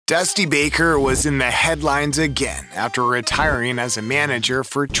Dusty Baker was in the headlines again after retiring as a manager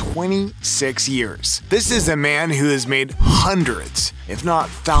for 26 years. This is a man who has made hundreds, if not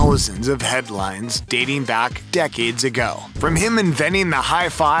thousands, of headlines dating back decades ago. From him inventing the high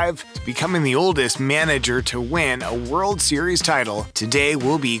five to becoming the oldest manager to win a World Series title, today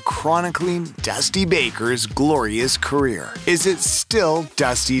we'll be chronicling Dusty Baker's glorious career. Is it still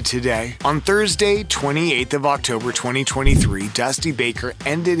Dusty today? On Thursday, 28th of October 2023, Dusty Baker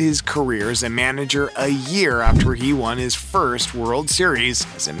ended his career as a manager a year after he won his first World Series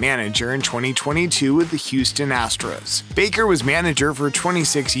as a manager in 2022 with the Houston Astros. Baker was manager for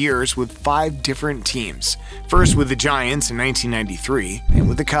 26 years with 5 different teams. First with the Giants in 1993, then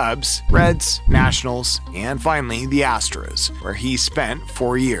with the Cubs, Reds, Nationals, and finally the Astros, where he spent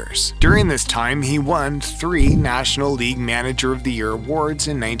 4 years. During this time, he won 3 National League Manager of the Year awards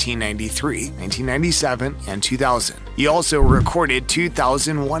in 1993, 1997, and 2000. He also recorded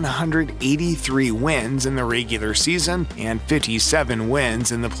 2,183 wins in the regular season and 57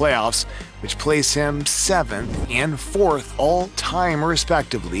 wins in the playoffs, which place him 7th and 4th all-time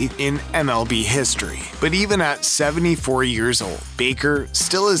respectively in MLB history. But even at 74 years old, Baker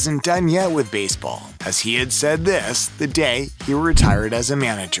still isn't done yet with baseball, as he had said this the day he retired as a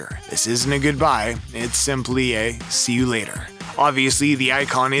manager. This isn't a goodbye, it's simply a see you later. Obviously, the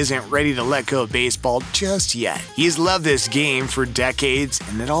icon isn't ready to let go of baseball just yet. He's loved this game for decades,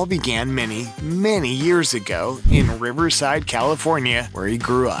 and it all began many years ago in Riverside, California, where he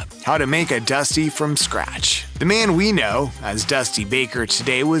grew up. How to make a Dusty from scratch. The man we know as Dusty Baker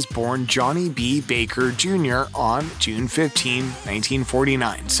today was born Johnny B. Baker Jr. on June 15,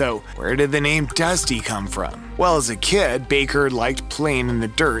 1949. So, where did the name Dusty come from? Well, as a kid, Baker liked playing in the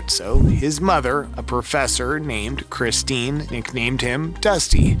dirt, so his mother, a professor named Christine, nicknamed him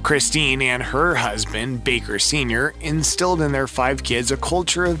Dusty. Christine and her husband, Baker Sr., instilled in their 5 kids a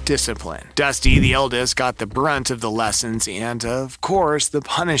culture of discipline. Dusty, the eldest, got the brunt of the lessons and, of course, the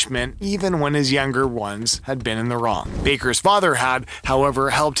punishment, even when his younger ones had been in the wrong. Baker's father had,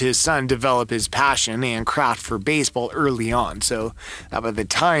 however, helped his son develop his passion and craft for baseball early on, so that by the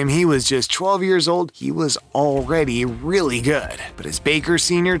time he was just 12 years old, he was already really good. But as Baker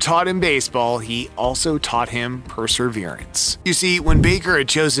Sr. taught him baseball, he also taught him perseverance. You see, when Baker had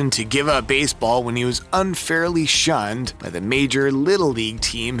chosen to give up baseball when he was unfairly shunned by the major Little League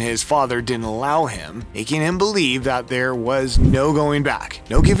team, his father didn't allow him, making him believe that there was no going back,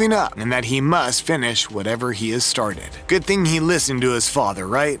 no giving up, and that he must finish whatever he has started. Good thing he listened to his father,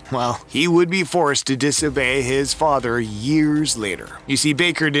 right? Well, he would be forced to disobey his father years later. You see,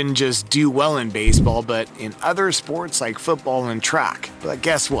 Baker didn't just do well in baseball, but in other sports like football and track. But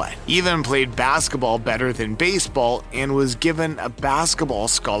guess what? He even played basketball better than baseball and was given a basketball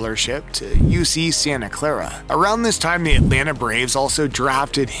scholarship to UC Santa Clara. Around this time, the Atlanta Braves also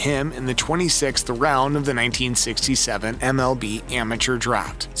drafted him in the 26th round of the 1967 MLB amateur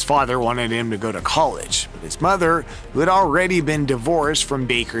draft. His father wanted him to go to college, but his mother, who had already been divorced from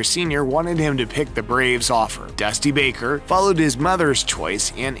Baker Sr., wanted him to pick the Braves offer. Dusty Baker followed his mother's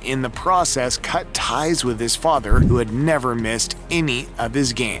choice and in the process cut ties with his father, who had never missed any of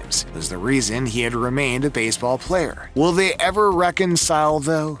his games. It was the reason he had remained a baseball player. Will they ever reconcile,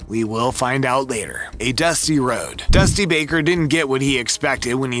 though? We will find out later. A dusty road. Dusty Baker didn't get what he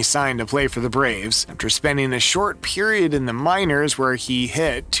expected when he signed to play for the Braves. After spending a short period in the minors where he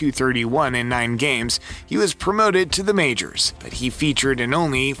hit .231 in 9 games, he was promoted to the majors, but he featured in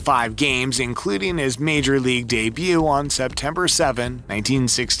only 5 games, including his major league debut on September 7,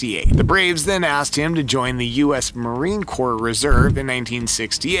 1968. The Braves then asked him to join the U.S. Marine Corps Reserve in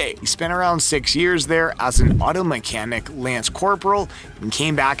 1968. He spent around 6 years there as an auto mechanic Lance Corporal and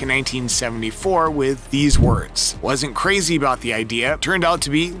came back in 1974 with these words: "Wasn't crazy about the idea. Turned out to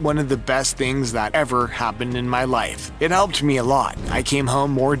be one of the best things that ever happened in my life. It helped me a lot. I came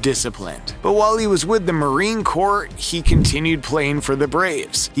home more disciplined." But while he was with the Marine Corps, he continued playing for the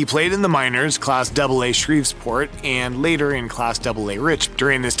Braves. He played in the minors, Class AA Shreveport, and later in Class AA Richmond.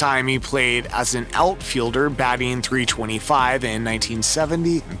 During this time, he played as an outfielder, batting .325 in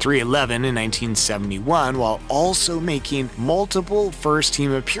 1970 and .311 in 1971, while also making multiple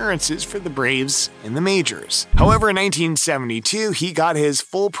first-team appearances for the Braves in the majors. However, in 1972, he got his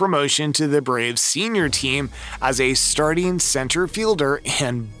full promotion to the Braves senior team as a starting center fielder,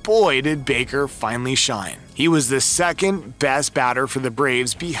 and boy did Baker finally shine. He He was the second best batter for the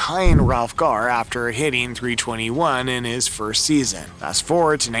Braves behind Ralph Garr after hitting .321 in his first season. Fast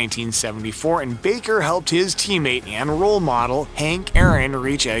forward to 1974, and Baker helped his teammate and role model Hank Aaron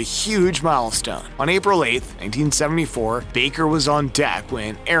reach a huge milestone. On April 8, 1974, Baker was on deck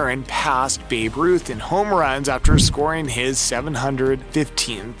when Aaron passed Babe Ruth in home runs after scoring his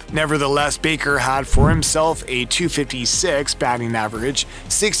 715th. Nevertheless, Baker had for himself a .256 batting average,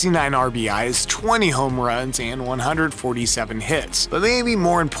 69 RBIs, 20 home runs, and 147 hits. But maybe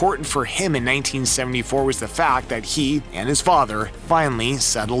more important for him in 1974 was the fact that he and his father finally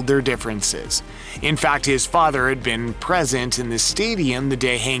settled their differences. In fact, his father had been present in the stadium the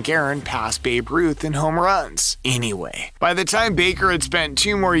day Hank Aaron passed Babe Ruth in home runs. Anyway, by the time Baker had spent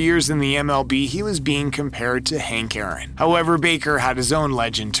 2 more years in the MLB, he was being compared to Hank Aaron. However, Baker had his own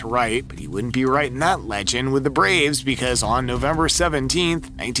legend to write, but he wouldn't be writing that legend with the Braves because on November 17,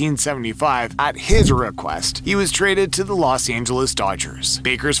 1975, at his request, he was traded to the Los Angeles Dodgers.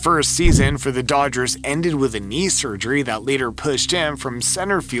 Baker's first season for the Dodgers ended with a knee surgery that later pushed him from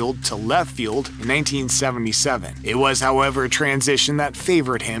center field to left field in 1977. It was, however, a transition that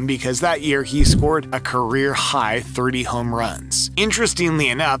favored him because that year he scored a career-high 30 home runs. Interestingly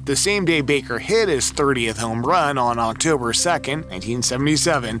enough, the same day Baker hit his 30th home run on October 2,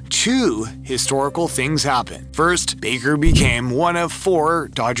 1977, 2 historical things happened. First, Baker became one of 4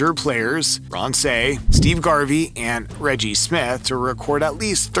 Dodger players, Ron Cey, Steve Garvey, and Reggie Smith, to record at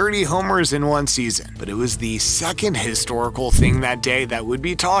least 30 homers in one season. But it was the second historical thing that day that would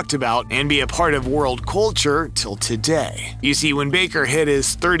be talked about and be a part of world culture till today. You see, when Baker hit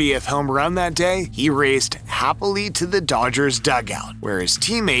his 30th home run that day, he raced happily to the Dodgers dugout, where his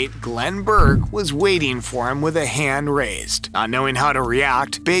teammate Glenn Burke was waiting for him with a hand raised. Not knowing how to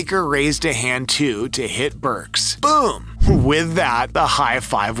react, Baker raised a hand too to hit Burke's. Boom! With that, the high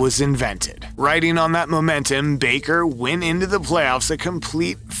five was invented. Riding on that momentum, Baker went into the playoffs a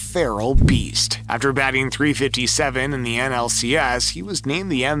complete feral beast. After batting .357 in the NLCS, he was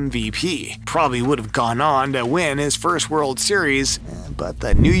named the MVP. Probably would have gone on to win his first World Series, but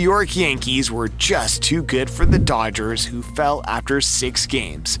the New York Yankees were just too good for the Dodgers, who fell after 6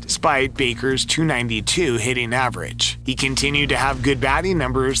 games, despite Baker's .292 hitting average. He continued to have good batting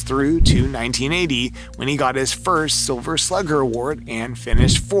numbers through to 1980, when he got his first Silver Slugger Award and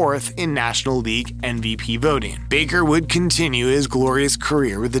finished 4th in National League MVP voting. Baker would continue his glorious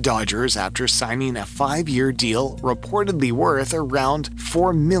career with the Dodgers after signing a 5-year deal reportedly worth around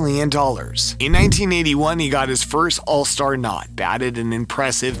 $4 million. In 1981, he got his first All-Star nod, batted an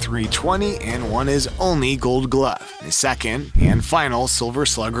impressive .320, and won his only Gold Glove, his second and final Silver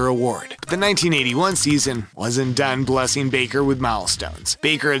Slugger Award. But the 1981 season wasn't done blessing Baker with milestones.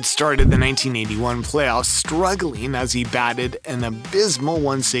 Baker had started the 1981 playoffs struggling as he batted an abysmal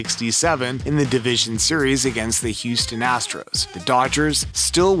 .167 in the division series against the Houston Astros. The Dodgers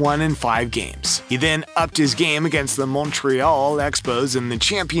still won in 5 games. He then upped his game against the Montreal Expos in the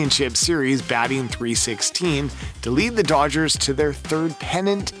championship series, batting .316 to lead the Dodgers to their 3rd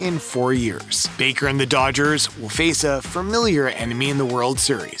pennant in 4 years. Baker and the Dodgers will face a familiar enemy in the World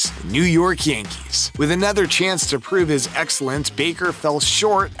Series, the New York Yankees. With another chance to prove his excellence, Baker fell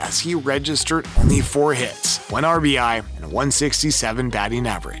short as he registered only 4 hits, 1 RBI, and a .167 batting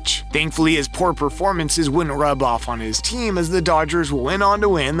average. Thankfully, his poor performances wouldn't rub off on his team, as the Dodgers went on to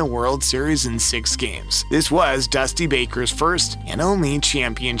win the World Series in 6 games. This was Dusty Baker's first and only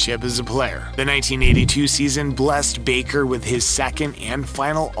championship as a player. The 1982 season blessed Baker with his second and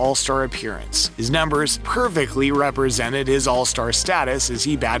final All-Star appearance. His numbers perfectly represented his All-Star status as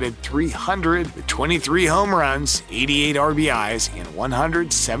he batted .300 with 23 home runs, 88 RBIs, and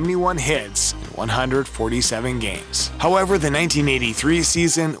 171 hits in 147 games. However, the 1983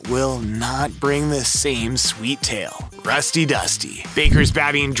 season will not bring the same sweet tale. Rusty Dusty. Baker's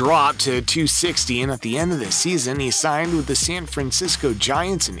batting dropped to .260, and at the end of the season, he signed with the San Francisco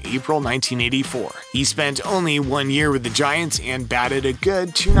Giants in April 1984. He spent only 1 year with the Giants and batted a good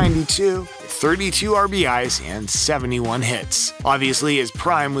 .292, 32 RBIs, and 71 hits. Obviously, his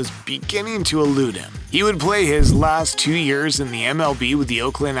prime was beginning to elude him. He would play his last 2 years in the MLB with the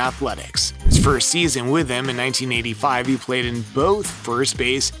Oakland Athletics. His first season with them in 1985, he played in both first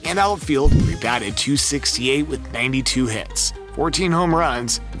base and outfield, where he batted .268 with 92 hits, 14 home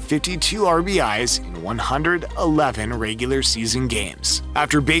runs, and 52 RBIs in in 111 regular season games.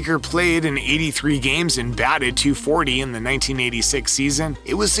 After Baker played in 83 games and batted .240 in the 1986 season,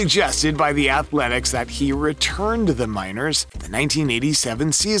 it was suggested by the Athletics that he return to the minors for the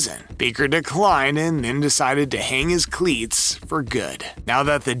 1987 season. Baker declined and then decided to hang his cleats for good. Now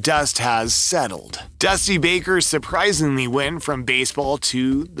that the dust has settled, Dusty Baker surprisingly went from baseball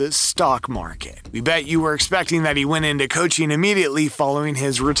to the stock market. We bet you were expecting that he went into coaching immediately following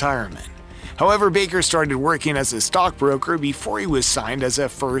his retirement. However, Baker started working as a stockbroker before he was signed as a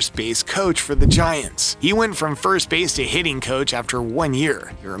first base coach for the Giants. He went from first base to hitting coach after 1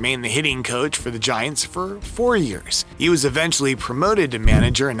 year. He remained the hitting coach for the Giants for 4 years. He was eventually promoted to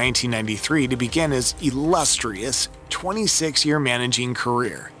manager in 1993 to begin his illustrious 26-year managing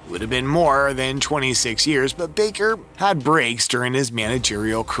career. It would have been more than 26 years, but Baker had breaks during his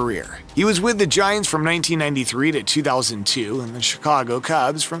managerial career. He was with the Giants from 1993 to 2002 and the Chicago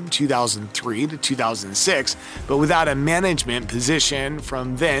Cubs from 2003 to 2006, but without a management position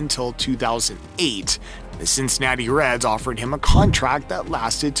from then till 2008. The Cincinnati Reds offered him a contract that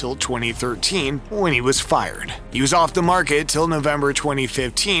lasted till 2013 when he was fired. He was off the market till November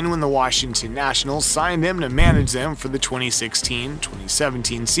 2015 when the Washington Nationals signed him to manage them for the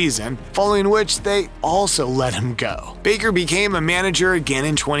 2016-2017 season, following which they also let him go. Baker became a manager again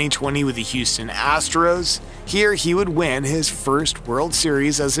in 2020 with the Houston Astros. Here he would win his first World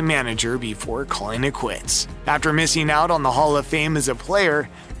Series as a manager before calling it quits. After missing out on the Hall of Fame as a player,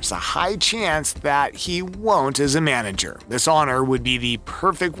 there's a high chance that he won't as a manager. This honor would be the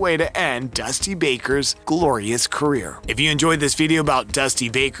perfect way to end Dusty Baker's glorious career. If you enjoyed this video about Dusty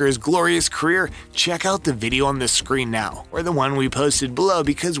Baker's glorious career, check out the video on the screen now, or the one we posted below,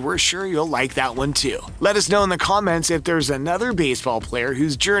 because we're sure you'll like that one too. Let us know in the comments if there's another baseball player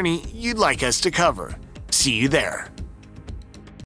whose journey you'd like us to cover. See you there.